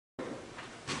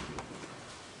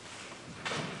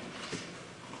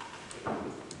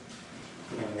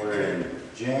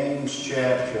James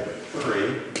chapter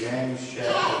 3. James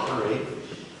chapter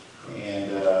 3.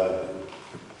 And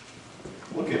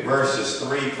look at verses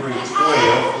 3 through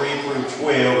 12.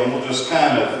 And we'll just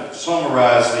kind of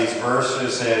summarize these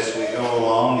verses as we go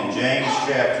along. In James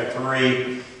chapter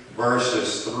 3,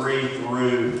 verses 3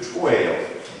 through 12.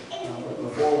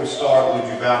 Before we start,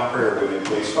 would you bow in prayer with me,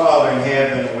 please? Father in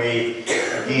heaven, we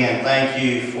again thank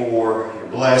you for your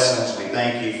blessings. We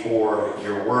thank you for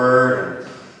your word.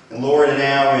 And Lord,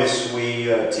 now as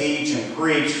we teach and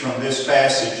preach from this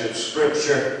passage of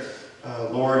Scripture,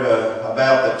 Lord,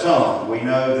 about the tongue, we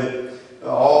know that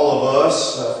all of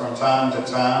us from time to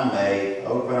time may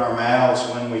open our mouths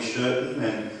when we shouldn't,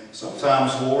 and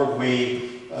sometimes, Lord,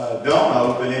 we don't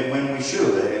open it when we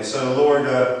should. And so, Lord,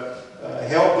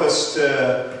 help us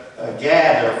to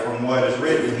gather from what is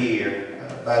written here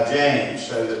by James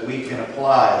so that we can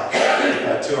apply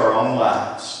it to our own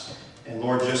lives. And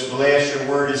Lord, just bless your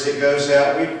word as it goes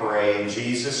out, we pray in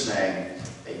Jesus' name.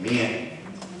 Amen.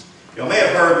 You may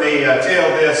have heard me tell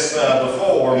this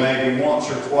before, maybe once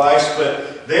or twice,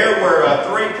 but there were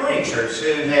three preachers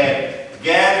who had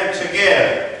gathered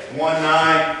together one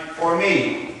night for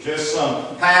me. Just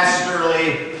some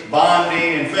pastorally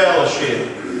bonding and fellowship.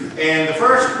 And the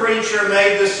first preacher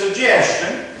made the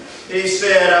suggestion. He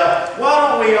said,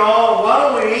 why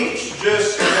don't we each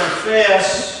just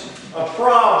confess a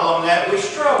problem that we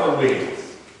struggle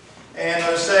with? And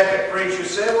the second preacher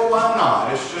said, well, why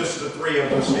not? It's just the three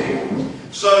of us here.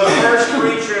 So the first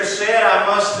preacher said, I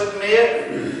must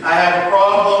admit, I have a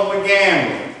problem with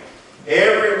gambling.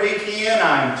 Every weekend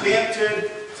I'm tempted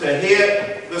to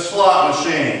hit the slot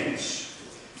machines.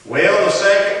 Well, the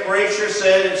second preacher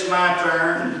said, it's my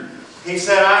turn. He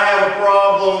said, I have a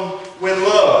problem with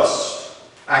lust.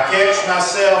 I catch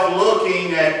myself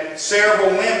looking at several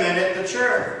women at the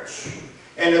church.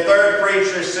 And the third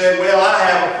preacher said, well, I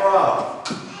have a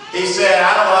problem. He said,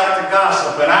 I like to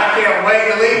gossip, and I can't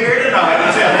wait to leave here tonight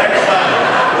and tell everybody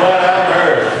what I've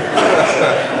heard.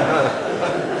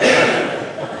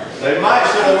 They might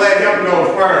should have let him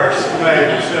go first,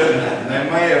 maybe, shouldn't they? They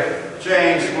may have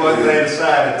changed what they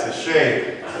decided to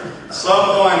share.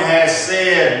 Someone has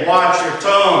said, watch your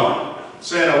tongue.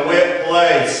 It's in a wet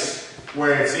place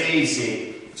where it's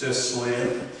easy to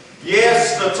slip.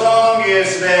 Yes, the tongue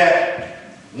is that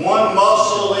one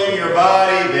muscle in your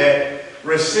body that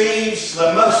receives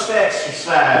the most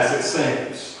exercise, it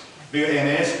seems. And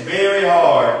it's very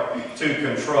hard to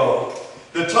control.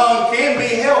 The tongue can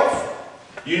be helpful.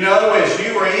 You know, as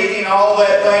you were eating all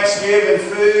that Thanksgiving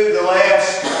food the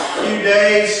last few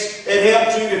days, it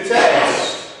helped you to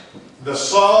taste the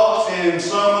salt in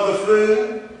some of the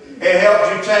food. It helped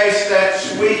you taste that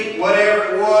sweet,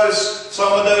 whatever it was,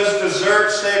 some of those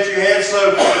desserts that you had.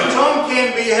 So the tongue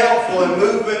can be helpful in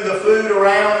moving the food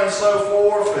around and so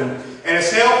forth. And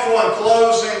it's helpful in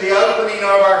closing the opening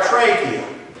of our trachea.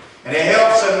 And it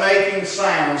helps in making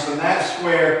sounds, and that's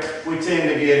where we tend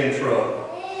to get in trouble.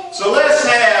 So let's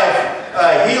have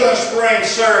a Healing Springs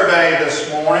survey this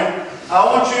morning. I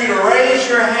want you to raise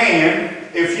your hand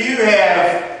if you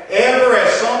have ever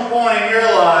at some point in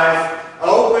your life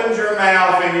opened your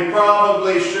mouth, and you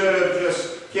probably should have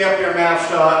just kept your mouth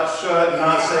shut and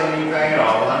not said anything at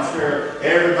all. I'm sure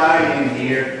everybody in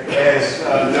here has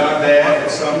done that at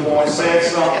some point, said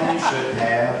something you shouldn't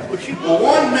have. Well,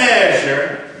 one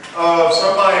measure of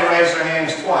somebody raised their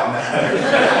hands twice.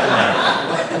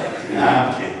 No,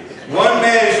 I'm kidding. One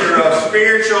measure of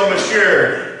spiritual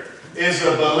maturity is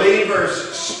a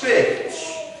believer's speech.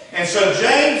 And so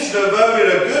James devoted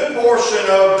a good portion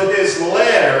of his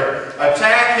letter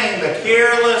attacking the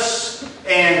careless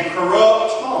and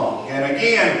corrupt tongue. And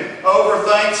again, over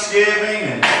Thanksgiving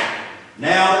and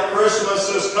now that Christmas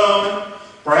is coming,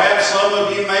 perhaps some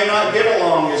of you may not get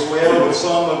along as well with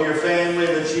some of your family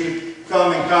that you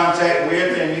come in contact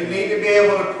with, and you need to be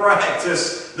able to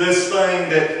practice this thing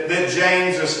that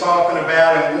James is talking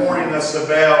about and warning us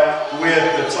about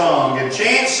with the tongue. And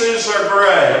chances are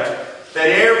great that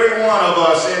every one of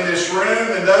us in this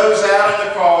room and those out in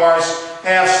the cars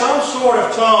have some sort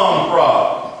of tongue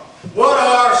problem. What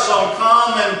are some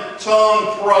common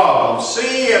tongue problems?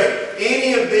 See if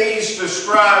any of these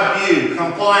describe you.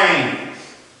 Complaining,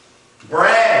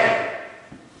 bragging,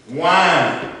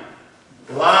 whining,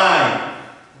 lying,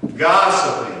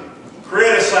 gossiping,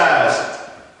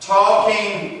 criticizing,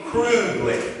 talking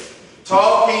crudely,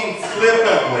 talking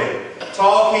flippantly,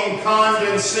 talking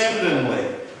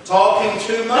condescendingly, talking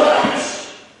too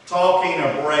much, talking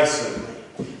abrasively.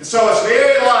 And so it's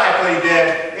very likely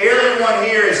that everyone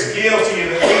here is guilty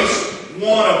of at least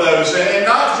one of those, and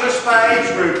not just by age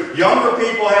group. true. Younger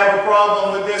people have a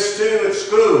problem with this too at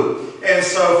school and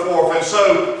so forth. And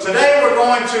so today we're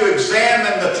going to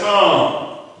examine the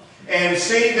tongue and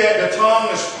see that the tongue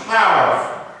is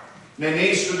powerful and it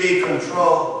needs to be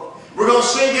controlled. We're going to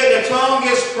see that the tongue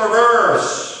is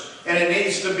perverse and it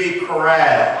needs to be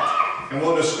corralled. And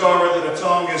we'll discover that the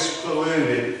tongue is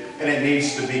polluted and it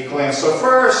needs to be cleansed. So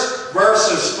first,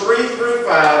 verses 3 through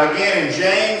 5, again in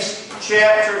James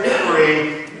chapter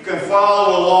 3. You can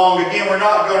follow along. Again, we're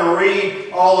not going to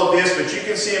read all of this, but you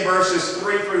can see in verses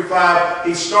 3 through 5,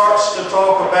 he starts to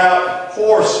talk about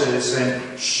horses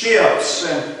and ships.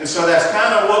 And so that's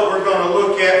kind of what we're going to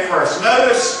look at first.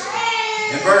 Notice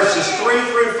in verses 3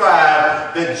 through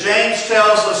 5 that James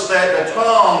tells us that the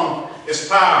tongue is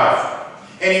powerful.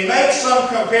 And he makes some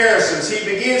comparisons.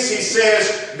 He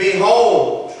says,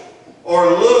 behold,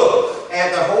 or look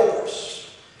at the horse.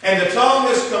 And the tongue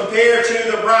is compared to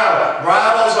the bridle.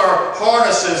 Bridles are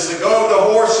harnesses that go over the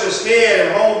horse's head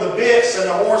and hold the bits in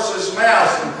the horse's mouth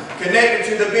and connected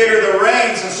to the bit or the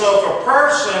reins. And so if a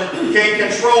person can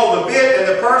control the bit, then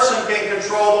the person can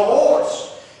control the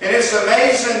horse. And it's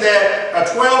amazing that a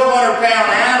 1,200-pound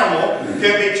animal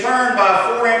can be turned by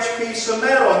a 4-inch piece of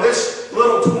metal. And this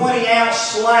little 20-ounce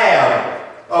slab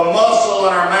of muscle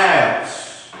in our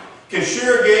mouths can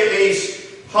sure get these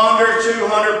 100,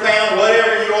 200-pound,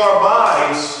 whatever you are,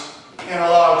 bodies in a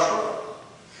lot of trouble.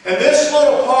 And this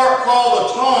little part called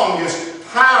the tongue is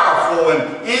powerful and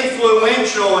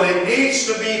influential, and it needs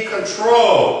to be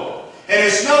controlled. And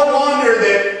it's no wonder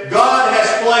that God has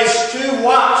placed 2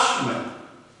 watchmen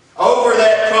over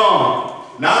that tongue.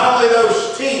 Not only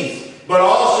those teeth, but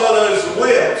also those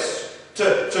lips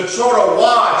to sort of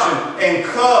watch and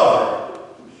cover.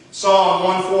 Psalm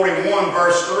 141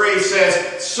 verse 3 says,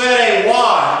 set a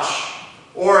watch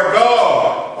or a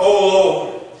guard, O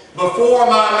Lord, before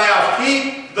my mouth.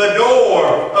 Keep the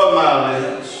door of my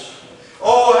lips.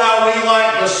 Oh, how we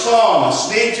like the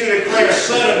psalmist need to declare,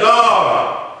 set a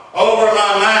guard over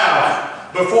my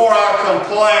mouth before I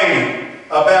complain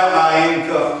about my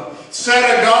income. Set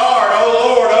a guard, O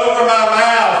Lord, over my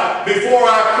mouth before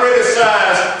I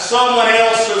criticize someone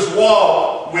else's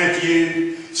walk with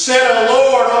you. Set a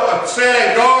guard,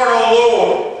 O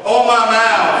Lord, on my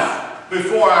mouth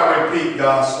before I repeat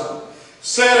gossip.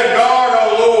 Set a guard, O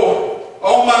Lord,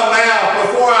 on my mouth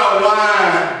before I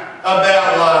whine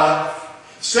about life.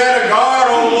 Set a guard,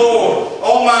 O Lord,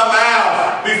 on my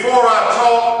mouth before I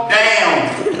talk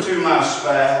down to my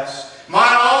spouse.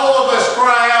 Might all of us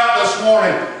cry out this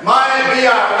morning, might it be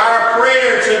our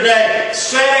prayer today,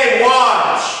 set a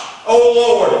watch, O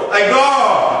Lord, a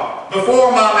guard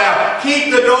before my mouth.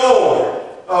 Keep the door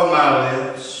of my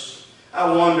lips.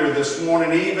 I wonder this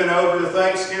morning, even over the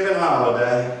Thanksgiving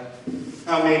holiday,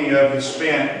 how many of you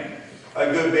spent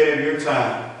a good bit of your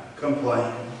time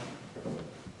complaining.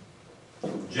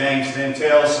 James then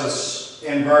tells us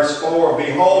in verse 4,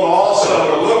 behold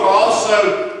also, or look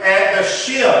also at the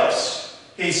ships,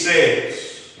 he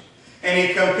says. And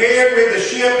he compared with the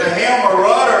ship, the helm or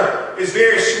rudder is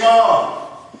very small.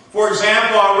 For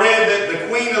example, I read that the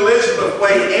Queen Elizabeth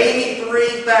weighed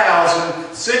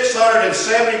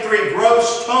 83,673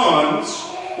 gross tons,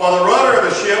 while the rudder of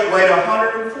the ship weighed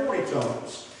 140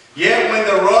 tons. Yet when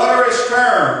the rudder is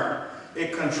turned,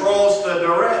 it controls the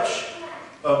direction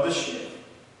of the ship.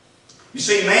 You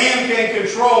see, man can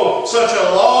control such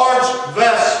a large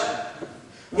vessel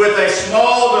with a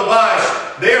small device.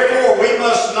 Therefore, we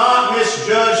must not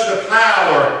misjudge the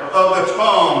power of the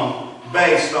tongue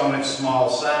based on its small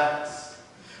size.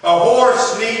 A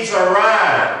horse needs a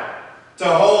rider to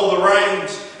hold the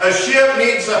reins. A ship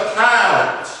needs a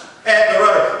pilot at the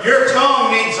rudder. Your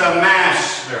tongue needs a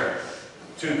master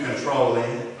to control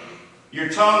it. Your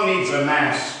tongue needs a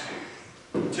master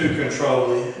to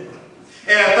control it.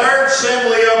 And a third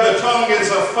simile of the tongue is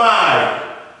a fire.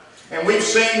 And we've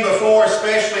seen before,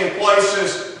 especially in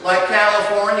places like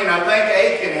California, and I think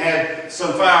Aiken had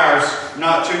some fires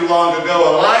not too long ago.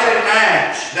 A lighted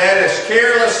match that is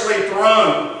carelessly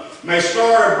thrown may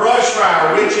start a brush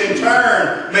fire, which in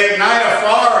turn may ignite a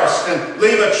forest and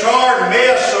leave a charred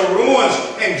mess of ruins.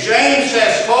 And James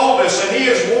has told us, and he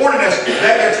is warning us,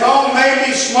 that the tongue may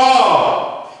be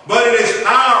small, but it is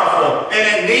powerful, and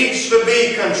it needs to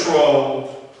be controlled.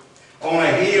 On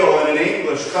a hill in an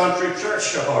English country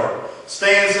churchyard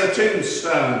stands a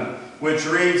tombstone which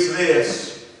reads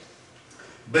this: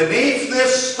 beneath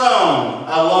this stone,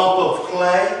 a lump of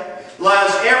clay,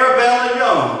 lies Arabella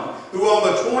Young, who on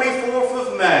the 24th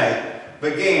of May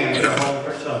began to hold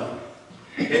her tongue.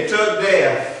 It took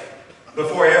death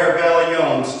before Arabella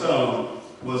Young's tongue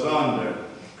was under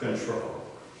control.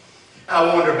 I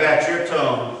wonder about your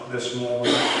tongue this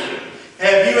morning.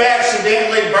 Have you asked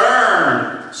accidentally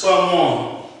burn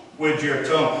someone with your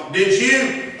tongue? Did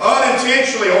you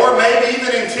unintentionally or maybe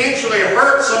even intentionally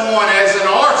hurt someone as an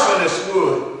arsonist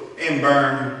would and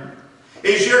burn?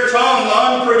 Is your tongue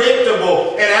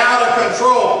unpredictable and out of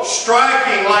control,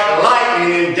 striking like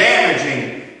lightning and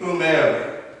damaging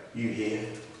whomever you hit?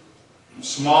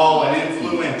 Small and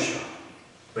influential,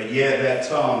 but yet that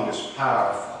tongue is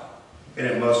powerful, and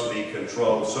it must be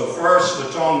controlled. So first, the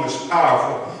tongue is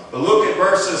powerful. But look at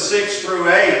verses 6 through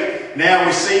 8. Now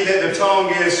we see that the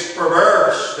tongue is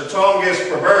perverse. The tongue is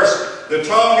perverse. The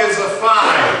tongue is a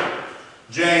fire,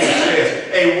 James says,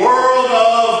 a world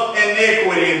of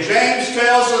iniquity. And James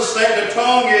tells us that the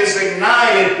tongue is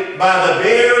ignited by the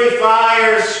very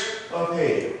fires of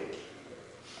hell.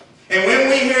 And when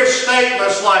we hear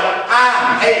statements like,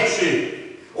 I hate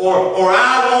you, or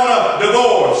I want a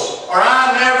divorce, or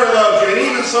I never loved you, and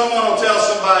even someone will tell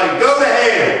somebody, go to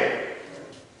hell,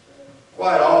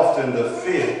 quite often the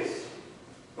filth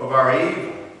of our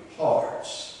evil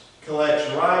hearts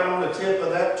collects right on the tip of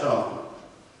that tongue,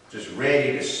 just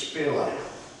ready to spill out.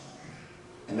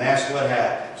 And that's what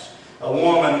happens. A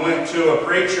woman went to a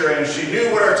preacher and she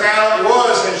knew what her talent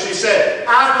was, and she said,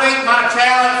 I think my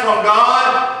talent from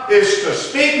God is to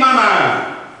speak my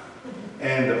mind.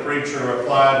 And the preacher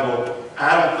replied, well,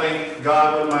 I don't think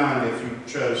God would mind if you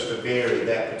chose to bury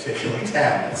that particular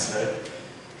talent. So,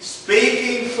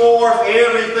 speaking forth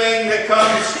everything that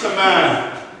comes to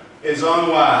mind is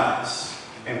unwise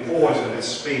and poisonous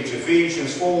speech.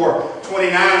 Ephesians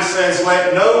 4:29 says,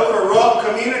 let no corrupt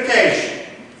communication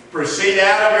proceed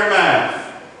out of your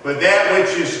mouth, but that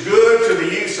which is good to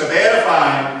the use of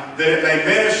edifying, that it may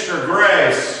minister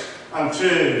grace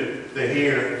unto the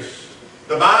hearers.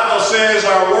 The Bible says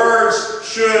our words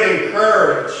should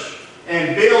encourage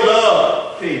and build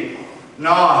up people,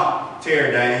 not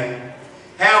tear down.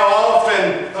 How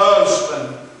often,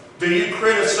 husband, do you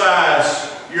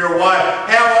criticize your wife?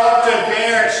 How often,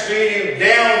 parents, do you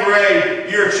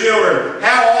downgrade your children?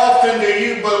 How often do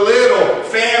you belittle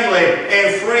family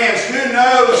and friends? Who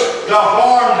knows the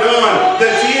harm done,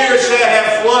 the tears that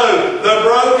have flowed, the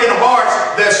broken hearts,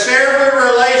 the severed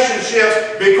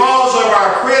relationships because of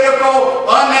our critical,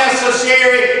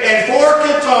 unnecessary, and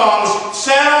forked tongues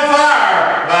set on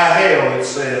fire by hell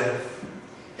itself.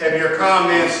 Have your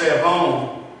comments at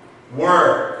home,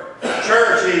 work,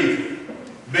 church even,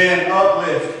 been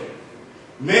uplifting,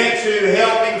 meant to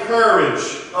help encourage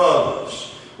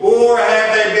others? Or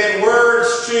have they been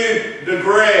words to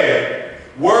degrade,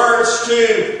 words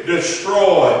to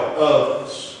destroy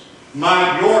others?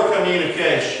 Might your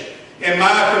communication and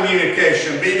my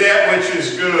communication be that which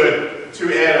is good to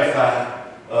edify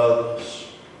others?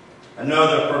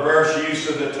 Another perverse use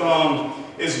of the tongue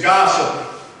is gossiping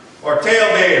or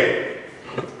talebearing,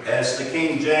 as the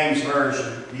King James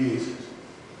Version uses.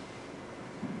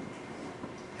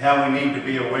 How we need to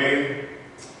be aware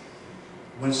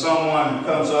when someone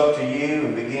comes up to you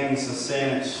and begins the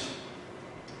sentence,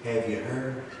 have you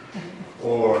heard?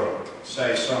 Or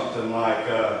say something like,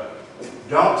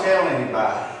 don't tell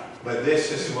anybody, but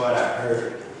this is what I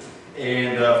heard.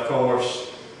 And of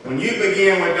course, when you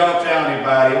begin with don't tell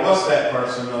anybody, what's that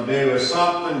person going to do? Is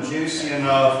something juicy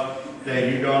enough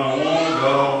that you're going to want to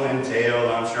go and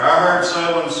tell. I'm sure I heard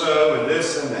so-and-so and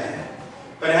this and that.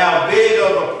 But how big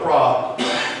of a problem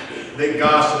that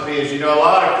gossip is. You know, a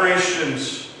lot of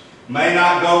Christians may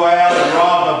not go out and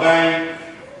rob a bank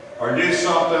or do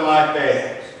something like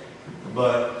that,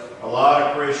 but a lot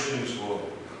of Christians will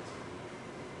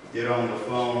get on the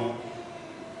phone,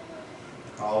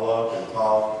 call up and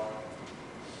talk,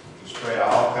 spread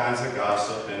all kinds of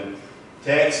gossip and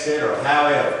text it or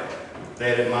however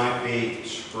that it might be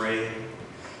spread.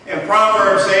 In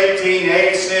Proverbs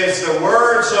 18:8 says, the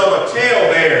words of a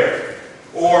talebearer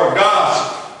or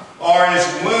gossip are as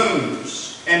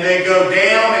wounds, and they go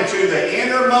down into the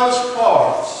innermost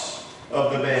parts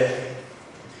of the belly.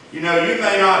 You know, you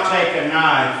may not take a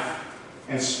knife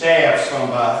and stab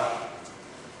somebody,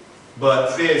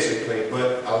 but physically,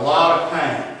 but a lot of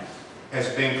pain has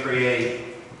been created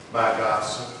by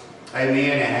gossip.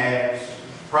 Amen, it has.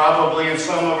 Probably in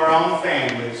some of our own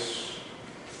families,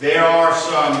 there are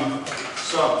some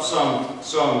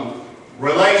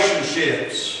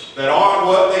relationships that aren't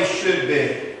what they should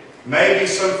be. Maybe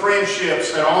some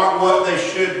friendships that aren't what they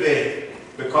should be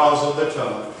because of the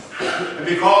tongue. And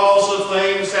because of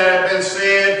things that have been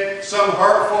said, some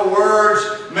hurtful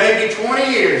words, maybe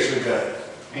 20 years ago,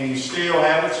 and you still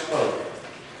haven't spoken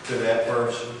to that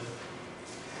person.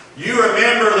 You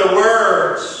remember the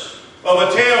words of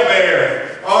a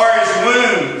talebearer are as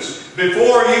wounds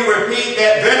before you repeat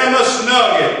that venomous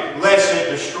nugget, lest it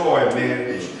destroy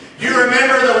marriage. You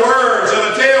remember the words of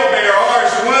a talebearer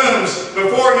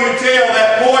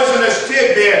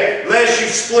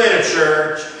split a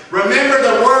church. Remember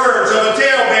the words of a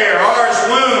talebearer are as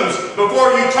wounds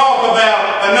before you talk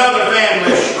about another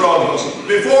family's struggles.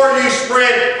 Before you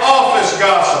spread office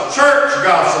gossip, church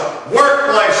gossip,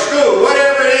 workplace, school,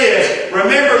 whatever it is.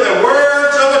 Remember the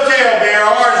words of a talebearer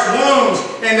are as wounds,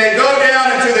 and they go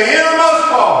down into the innermost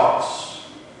parts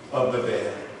of the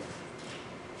belly.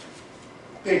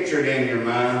 Picture it in your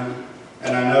mind.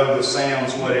 And I know this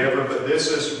sounds whatever, but this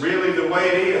is really the way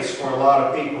it is for a lot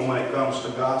of people when it comes to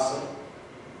gossip.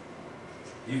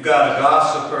 You've got a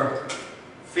gossiper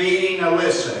feeding a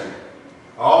listener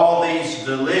all these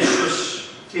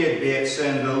delicious tidbits,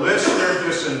 and the listener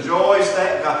just enjoys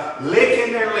that,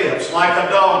 licking their lips like a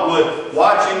dog would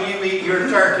watching you eat your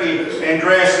turkey and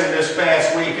dressing this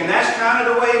past week. And that's kind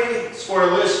of the way it is for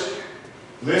a listener,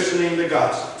 listening to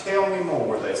gossip. Tell me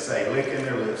more, they say, licking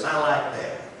their lips. I like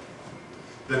that.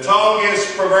 The tongue is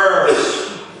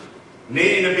perverse,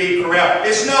 needing to be correct.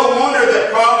 It's no wonder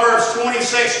that Proverbs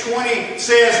 26:20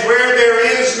 says, where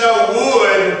there is no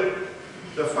wood,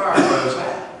 the fire goes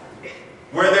out.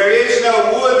 Where there is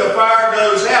no wood, the fire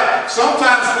goes out.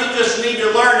 Sometimes we just need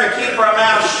to learn to keep our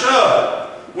mouths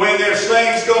shut when there's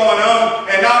things going on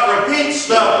and not repeat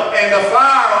stuff, and the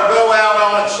fire will go out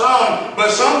on its own.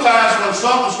 But sometimes when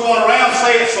something's going around,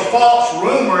 say it's a false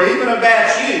rumor, even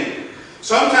about you,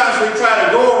 sometimes we try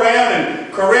to go around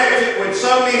and correct it with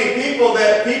so many people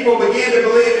that people begin to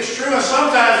believe it's true. And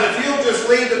sometimes if you'll just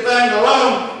leave the thing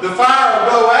alone, the fire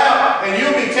will go out and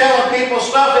you'll be telling people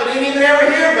stuff that didn't even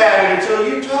ever hear about it until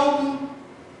you told them.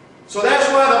 So that's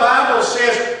why the Bible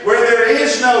says, where there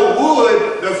is no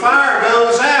wood, the fire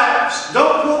goes out.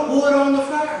 Don't put wood on the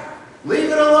fire. Leave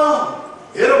it alone.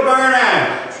 It'll burn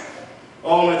out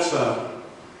on its own.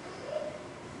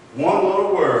 One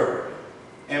little word,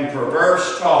 and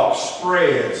perverse talk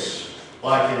spreads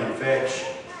like an infection.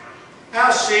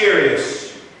 How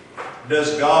serious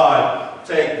does God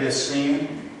take this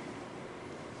sin?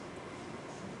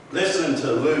 Listen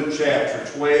to Luke chapter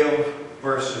 12,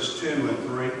 verses 2 and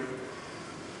 3.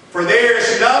 For there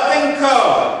is nothing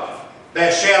covered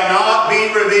that shall not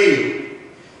be revealed,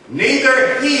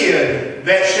 neither hid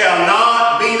that shall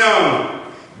not be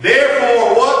known.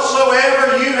 Therefore,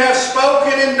 whatsoever you have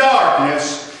spoken in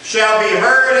darkness shall be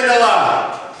heard in the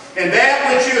light, and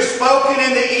that which you have spoken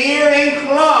in the ear in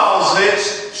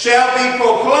closets shall be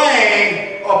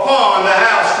proclaimed upon the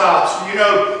housetops. You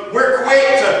know, we're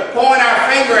quick to point our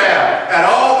finger out at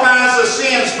all kinds of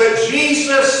sins, but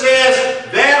Jesus says,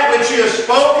 that which you have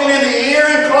spoken in the ear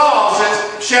and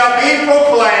closets shall be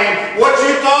proclaimed. What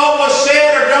you thought was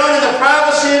said or done in the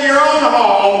privacy of your own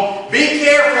home, be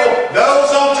careful,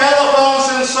 those on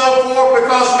telephones and so forth,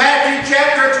 because Matthew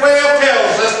chapter 12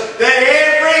 tells us that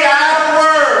every idle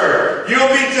word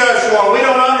you'll be judged for. We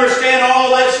don't understand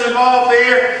all that's involved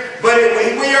there, but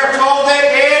we are told that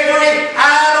every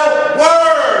idle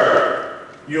word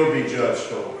you'll be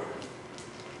judged for.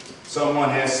 Someone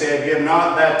has said, give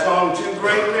not thy tongue too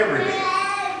great liberty,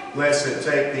 lest it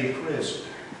take thee prisoner.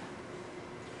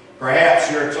 Perhaps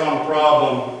your tongue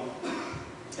problem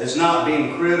is not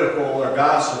being critical or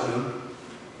gossiping,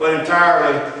 but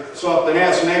entirely something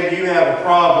else. Maybe you have a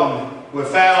problem with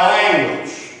foul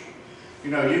language.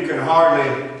 You know, you can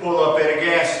hardly pull up at a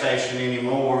gas station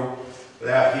anymore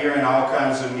without hearing all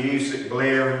kinds of music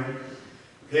blaring,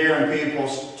 hearing people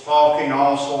talking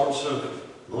all sorts of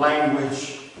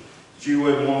language that you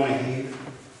wouldn't want to hear,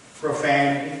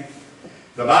 profanity.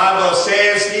 The Bible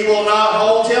says, he will not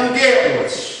hold him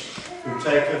guiltless who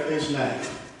taketh his name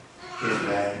in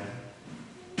vain.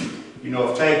 You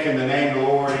know, if taking the name of the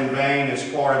Lord in vain is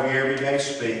part of your everyday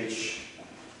speech,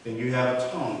 then you have a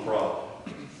tongue problem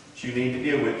that you need to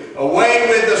deal with. Away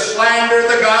with the slander,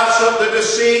 the gossip, the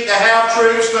deceit, the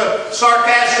half-truths, the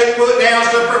sarcastic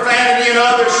put-downs, the profanity, and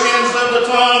other sins of the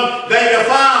tongue. They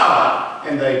defile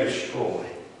and they destroy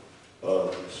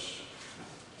others.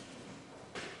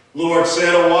 Lord,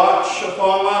 set a watch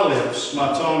upon my lips, my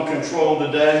tongue control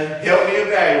today. Help me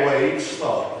evaluate each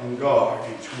thought and guard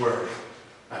each word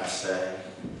I say.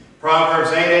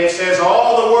 Proverbs 8:8 says,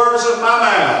 all the words of my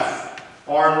mouth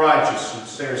are in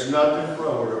righteousness. There's nothing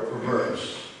froward or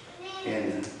perverse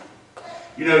in them.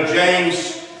 You know,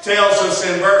 James tells us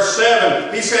in verse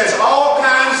 7, he says, all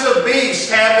kinds of beasts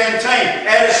have been tamed.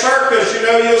 At a circus, you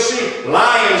know, you'll see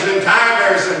lions and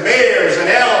tigers and bears and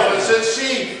elephants. At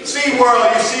Sea World,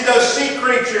 you see those sea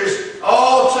creatures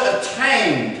all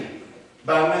tamed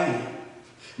by man.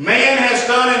 Man has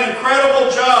done an incredible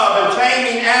job of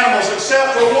taming animals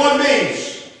except for one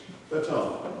beast, the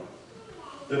tongue.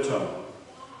 The tongue.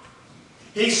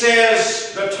 He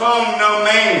says, the tongue no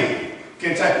man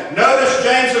can tame. Notice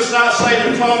James does not say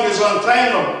the tongue is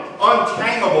untamable.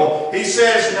 untamable. He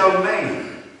says no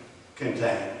man can tame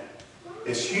it.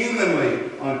 It's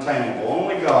humanly untamable.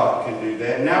 Only God can do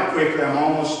that. Now quickly, I'm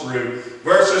almost through.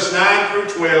 Verses 9 through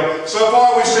 12. So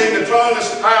far we've seen the tongue is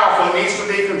powerful. It needs to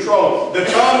be controlled. The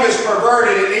tongue is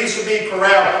perverted. It needs to be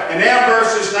corralled. And now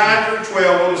verses 9 through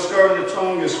 12, we'll discover the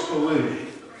tongue is polluted.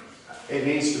 It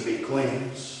needs to be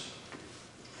cleansed.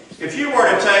 If you were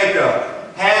to take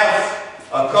half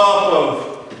a cup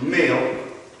of milk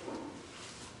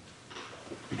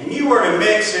and you were to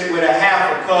mix it with a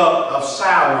half a cup of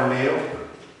sour milk,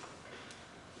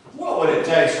 what would it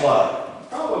taste like?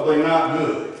 Probably not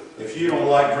good if you don't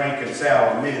like drinking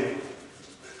sour milk.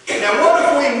 Now what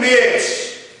if we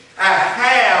mix a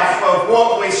half of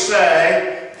what we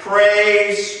say,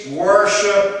 praise,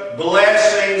 worship,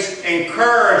 blessings,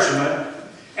 encouragement,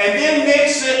 and then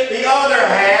mix it the other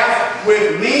half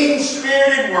with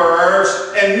mean-spirited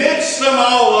words and mix them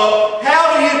all up?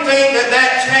 How do you think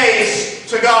that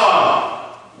tastes to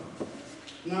God?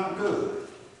 Not good.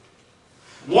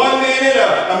 One minute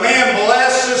a man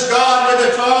blesses God with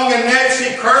the tongue, and next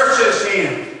he curses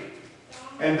him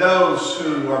and those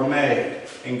who are made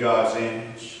in God's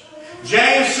image.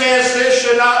 James says this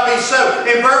should not be so.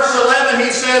 In verse 11 he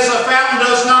says, "A fountain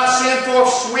does not send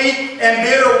forth sweet and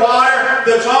bitter water."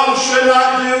 The tongue should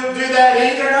not do that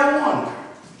either. I wonder,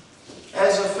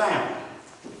 as a fountain,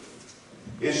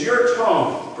 is your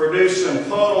tongue producing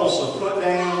puddles of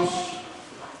put-downs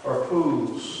or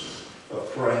pools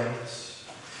of praise?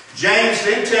 James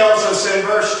then tells us in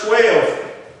verse 12,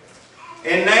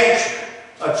 in nature,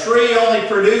 a tree only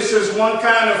produces one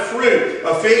kind of fruit.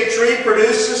 A fig tree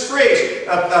produces figs.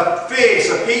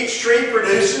 A peach tree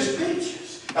produces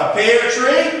peaches. A pear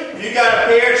tree, if you got a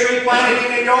pear tree planted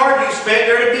in your yard, you expect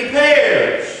there to be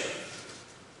pears.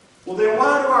 Well, then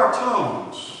why do our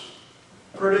tongues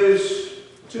produce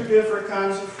two different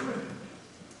kinds of fruit?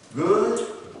 Good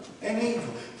and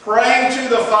evil. Praying to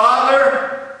the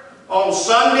Father on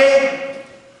Sunday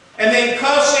and then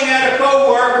cussing at a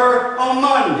co-worker on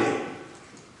Monday.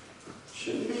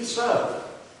 Shouldn't be so.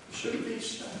 Shouldn't be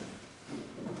so.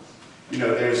 You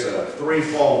know, there's a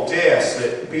threefold test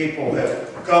that people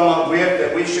have come up with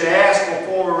that we should ask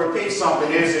before we repeat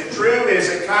something. Is it true? Is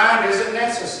it kind? Is it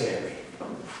necessary?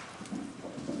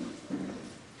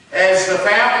 As the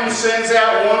fountain sends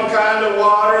out one kind of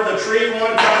water, the tree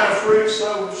one kind of fruit,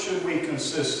 so should we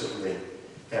consistently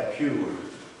have pure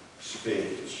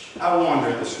speech. I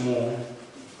wonder this morning,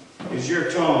 is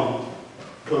your tongue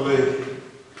polluted?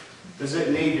 Does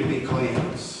it need to be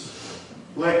cleansed?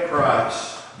 Let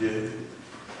Christ do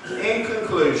it. In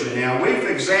conclusion now, we've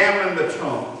examined the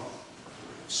tongue.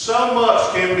 So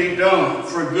much can be done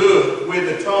for good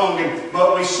with the tongue,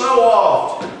 but we so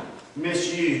often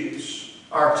misuse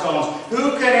our tongues.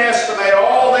 Who can estimate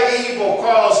all the evil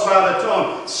caused by the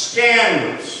tongue?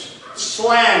 Scandals,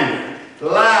 slander,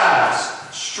 lies,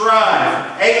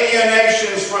 strife,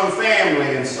 alienations from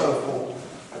family, and so forth.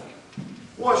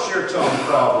 What's your tongue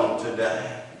problem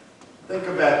today? Think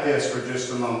about this for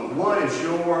just a moment. What is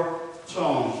your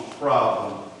tongue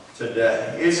problem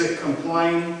today? Is it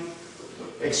complaining,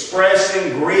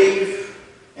 expressing grief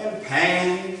and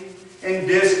pain and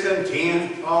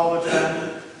discontent all the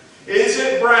time? Is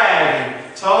it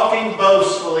bragging, talking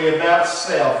boastfully about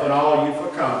self and all you've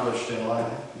accomplished in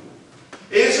life?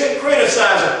 Is it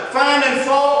criticizing, finding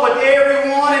fault with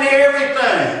everyone and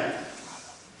everything?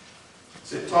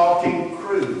 Is it talking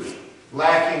crude,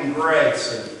 lacking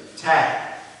grace and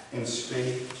tact in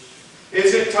speech?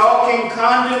 Is it talking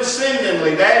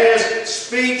condescendingly, that is,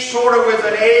 speech sort of with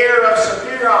an air of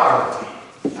superiority?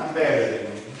 I'm better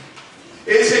than you.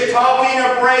 Is it talking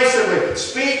abrasively,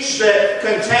 speech that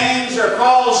contains or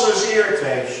causes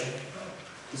irritation?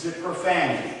 Is it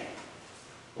profanity,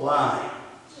 lying?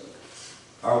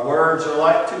 Our words are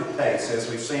like toothpaste, as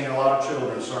we've seen in a lot of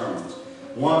children's sermons.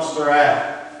 Once they're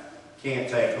out, can't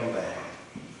take them back.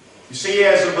 You see,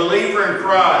 as a believer in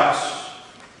Christ,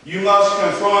 you must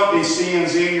confront these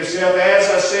sins in yourself. As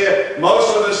I said,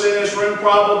 most of us in this room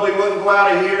probably wouldn't go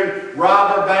out of here and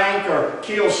rob a bank or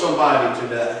kill somebody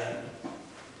today.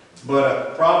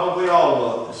 But probably all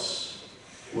of us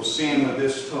will sin with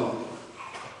this tongue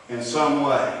in some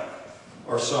way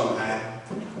or somehow.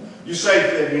 You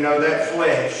say that, you know, that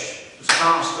flesh is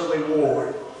constantly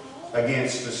warring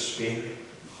against the Spirit.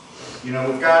 You know,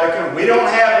 we've got to come. We don't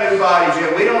have new bodies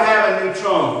yet. We don't have a new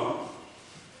tongue.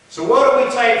 So what do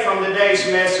we take from today's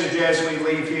message as we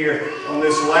leave here on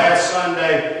this last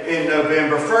Sunday in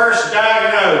November? First,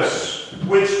 diagnose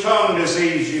which tongue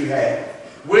disease you have.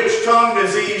 Which tongue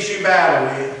disease you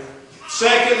battle with.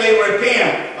 Secondly,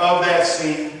 repent of that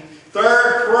sin.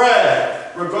 Third,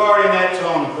 pray regarding that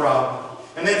tongue problem.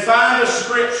 And then find a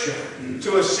scripture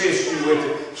to assist you with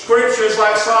it. Scriptures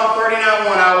like Psalm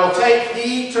 39:1, I will take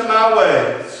heed to my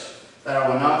ways, that I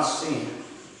will not sin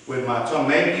with my tongue.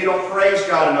 Maybe you don't praise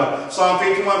God enough. Psalm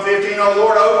 51:15, O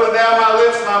Lord, open thou my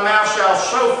lips, my mouth shall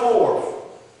show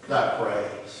forth thy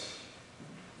praise.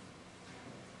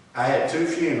 I had 2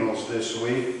 funerals this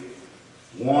week.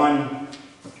 One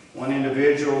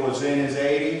individual was in his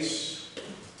 80s.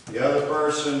 The other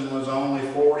person was only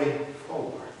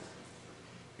 44.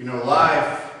 You know,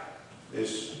 life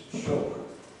is short.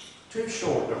 Too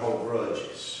short to hold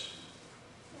grudges.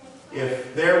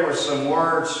 If there were some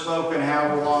words spoken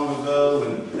however long ago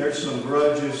and there's some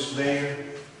grudges there,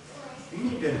 you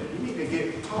need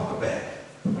to talk about it.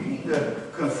 You need to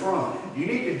confront it. You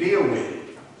need to deal with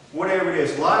it. Whatever it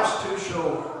is, life's too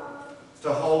short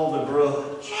to hold a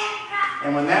grudge.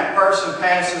 And when that person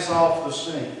passes off the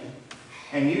scene,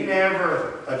 and you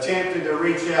never attempted to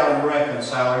reach out and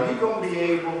reconcile, are you going to be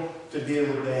able to deal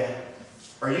with that?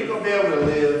 Are you going to be able to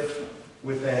live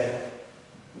with that?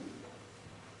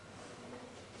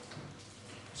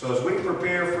 So as we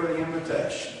prepare for the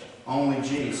invitation, only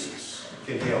Jesus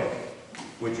can help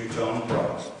with your tongue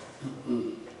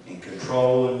problem in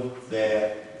controlling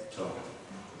that tongue.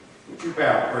 Would you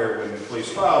bow in prayer with me, please?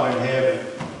 Father in heaven,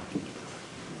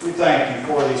 we thank you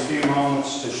for these few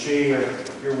moments to share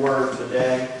your word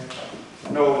today.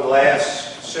 I know over the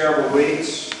last several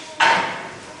weeks,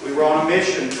 we were on a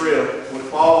mission trip with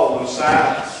Paul and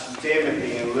Silas, and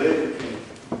Timothy and Luke. And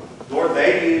Lord,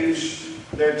 they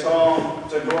used their tongue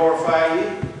to glorify you.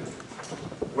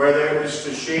 Whether it was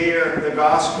to share the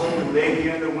gospel with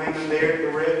Lydia and the women there at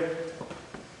the river.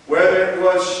 Whether it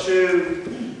was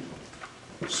to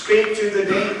speak to the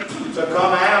demon to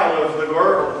come out of the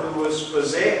girl who was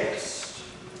possessed.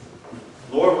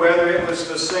 Lord, whether it was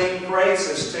to sing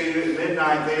praises to you at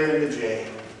midnight there in the jail.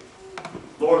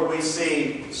 Lord, we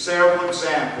see several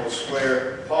examples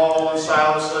where Paul and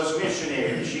Silas, those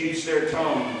missionaries, used their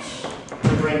tongues to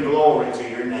bring glory to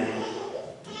your name.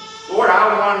 Lord,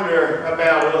 I wonder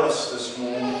about us this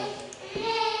morning.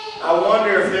 I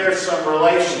wonder if there's some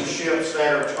relationships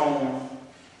that are torn.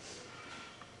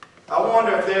 I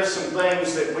wonder if there's some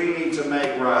things that we need to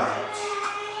make right.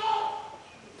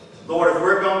 Lord, if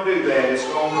we're going to do that, it's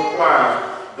going to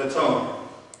require the tongue.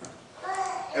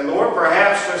 And Lord,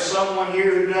 perhaps there's someone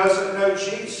here who doesn't know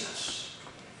Jesus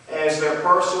as their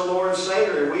personal Lord and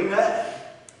Savior. We know.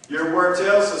 Your word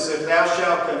tells us, if thou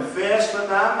shalt confess with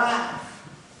thy mouth,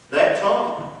 that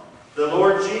tongue, the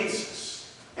Lord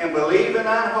Jesus, and believe in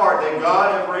thine heart that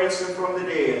God hath raised him from the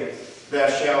dead, thou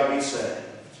shalt be saved.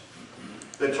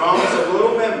 The tongue is a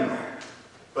little member,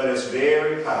 but it's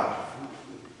very powerful.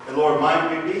 And Lord,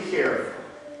 might we be careful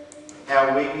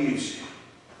how we use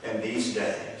it in these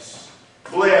days.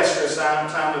 Bless this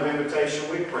time of invitation,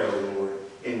 we pray, Lord,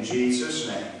 in Jesus'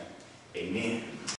 name. Amen.